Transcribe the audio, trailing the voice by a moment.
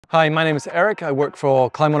Hi, my name is Eric. I work for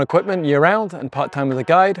Climb On Equipment year-round and part-time as a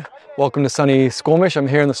guide. Welcome to sunny Squamish. I'm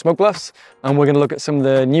here in the Smoke Bluffs and we're going to look at some of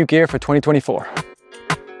the new gear for 2024.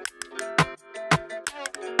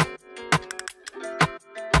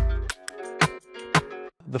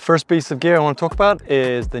 The first piece of gear I want to talk about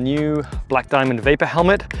is the new Black Diamond Vapor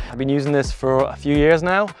Helmet. I've been using this for a few years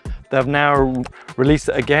now. They've now released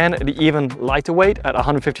it again at an even lighter weight at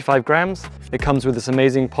 155 grams. It comes with this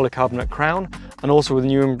amazing polycarbonate crown and also with a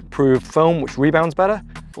new improved foam which rebounds better.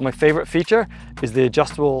 But my favorite feature is the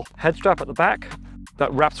adjustable head strap at the back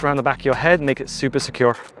that wraps around the back of your head and makes it super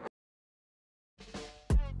secure.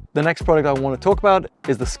 The next product I want to talk about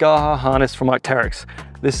is the Skaha harness from Attache.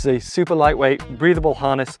 This is a super lightweight, breathable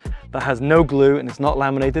harness that has no glue and it's not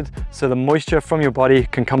laminated, so the moisture from your body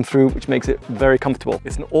can come through, which makes it very comfortable.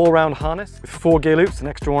 It's an all-round harness with 4 gear loops, an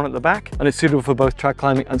extra one at the back, and it's suitable for both track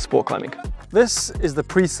climbing and sport climbing. This is the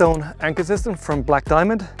pre-sewn anchor system from Black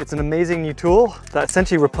Diamond. It's an amazing new tool that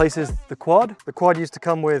essentially replaces the quad. The quad used to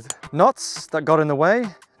come with knots that got in the way.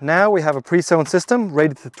 Now we have a pre-sewn system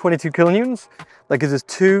rated to 22 kilonewtons that gives us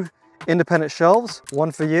 2 independent shelves,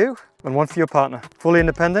 one for you and one for your partner. Fully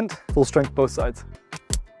independent, full strength both sides.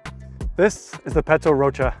 This is the Petzl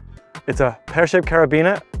Rocha. It's a pear-shaped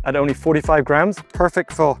carabiner at only 45 grams,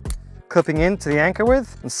 perfect for clipping into the anchor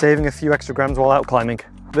with and saving a few extra grams while out climbing.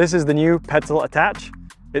 This is the new Petzl Attache.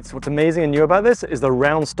 What's amazing and new about this is the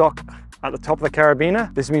round stock at the top of the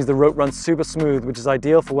carabiner. This means the rope runs super smooth, which is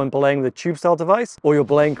ideal for when belaying the tube style device or you're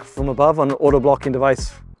belaying from above on an auto blocking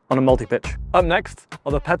device on a multi-pitch. Up next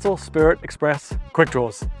are the Petzl Spirit Express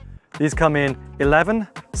Quickdraws. These come in 11,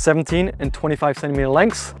 17 and 25 centimeter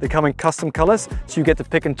lengths. They come in custom colors, so you get to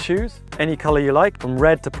pick and choose any color you like, from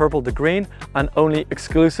red to purple to green, and only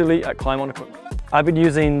exclusively at Climb On Equipment. I've been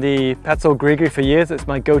using the Petzl Screwgate for years. It's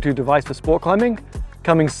my go-to device for sport climbing.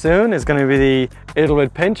 Coming soon is going to be the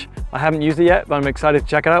Edelrid pinch. I haven't used it yet, but I'm excited to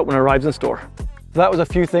check it out when it arrives in store. So that was a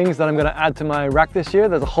few things that I'm going to add to my rack this year.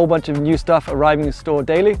 There's a whole bunch of new stuff arriving in store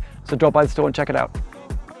daily, so drop by the store and check it out.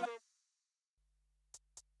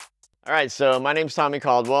 All right, so my name's Tommy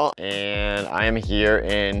Caldwell and I am here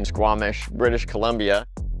in Squamish, British Columbia,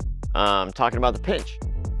 talking about the pinch.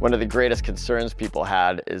 One of the greatest concerns people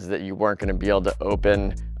had is that you weren't going to be able to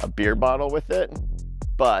open a beer bottle with it,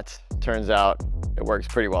 but turns out it works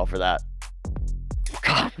pretty well for that.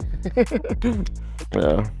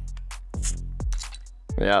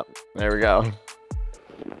 Yeah, there we go.